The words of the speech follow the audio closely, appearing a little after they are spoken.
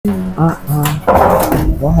Wow.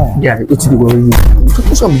 Yeah, what's the worry you?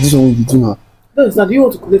 What's up with this one with you now? No, it's not. Do you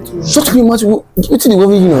want to collect to me? Shut up, much. What's the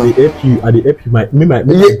worry you now? I help you. I help you. Help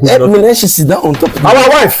me, let she sit down on top of our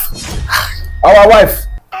wife. Our wife.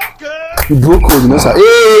 You broke code, you know, sir.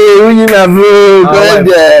 Hey, we in a bro. Go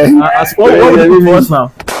there. What are you doing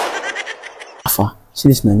now? Afa, see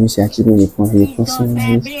this my music. I keep me the phone.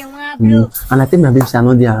 And I tell my baby, I'm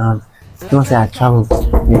not there around. You know, say I travel. I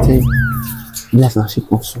tell you, bless my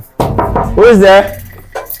ship also. Who is there?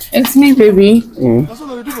 It's me, baby.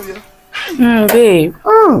 Babe.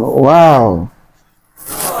 Oh, wow.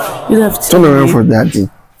 You left. Turn around for daddy.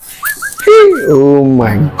 Oh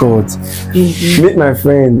my God. Meet my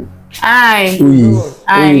friend. Hi. Uyi.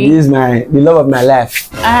 Hi. Uyi, this is the love of my life.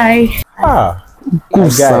 Hi.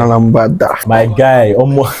 My guy.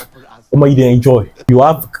 Omo, you didn't enjoy. You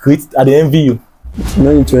have great. I didn't envy you.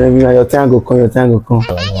 No need to envy me. Your time go come. Your time go come.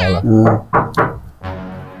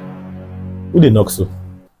 Who they knock so?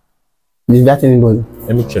 Is that anybody?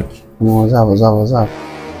 Let me check. What's up?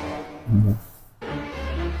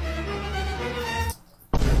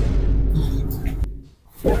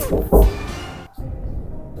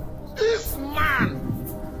 This man.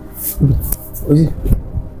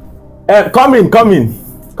 Come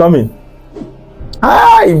in.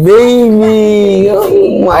 Hi, baby.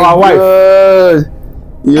 Oh my Our God. wife.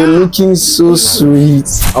 You're looking so sweet.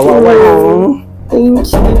 Our wife. Thank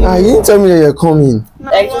you. You didn't tell me that you're coming. I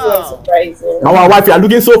just want to surprise you. Our wife, you are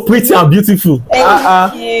looking so pretty and beautiful.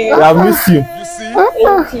 Thank you. I missed you.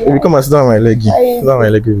 Thank you. Baby, come and sit down on my leg. Sit down on my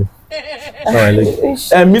leg, baby. Sit down on my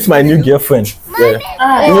leg. Meet my new girlfriend. Yeah.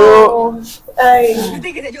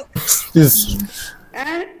 This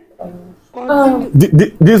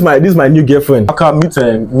is my new girlfriend. I can meet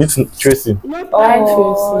Tracy. Hi,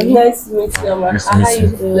 Tracy. Nice to meet you, Mama. How you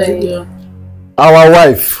doing? Our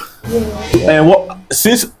wife.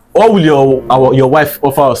 What will your wife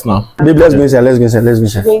offer us now? Baby, let's go inside. Yeah, let's go inside.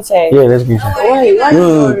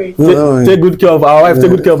 Why? Take good care of our wife.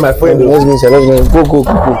 Take good care of my friend. Let's go inside. Go.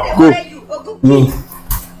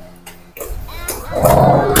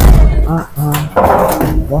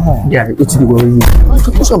 Wow. Yeah, what's the worry you?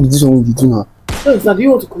 What's up with this one with you now? No, it's not. Do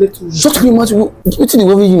you want to collect to me? Shut up, much. What's the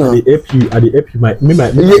worry you now? I help you.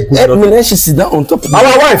 Help me, let she sit down on top of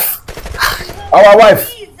our wife. Our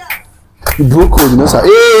wife. You broke code, you know, sir.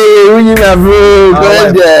 Hey, we in a bro.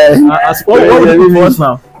 Go there. What are you doing for us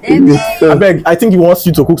now? I beg. I think he wants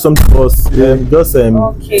you to cook something for us. Okay. Let's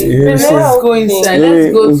go inside.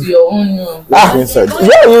 Let's go to your own room. Inside.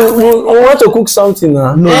 Yeah, you want to cook something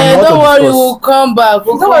now? No, don't worry, we'll come back.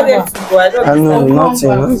 We'll come back. I know,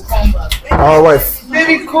 nothing. Our wife.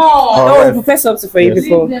 Baby, come. Our Prepare something for you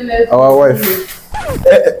before. Our wife.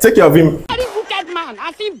 Take care of him. Very wicked man.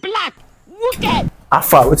 I see black. Wicked.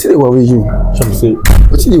 Afa, what's the worry you? Shall say?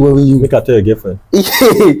 What's the worry you? Make her tell your girlfriend.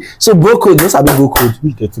 So broke code, just a big broke code.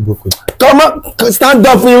 We get to broke code. Come on, stand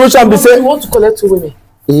up for you. What shall be You saying? want to collect to women?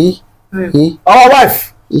 Our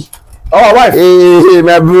wife. Our wife. Hey,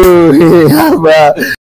 my bro.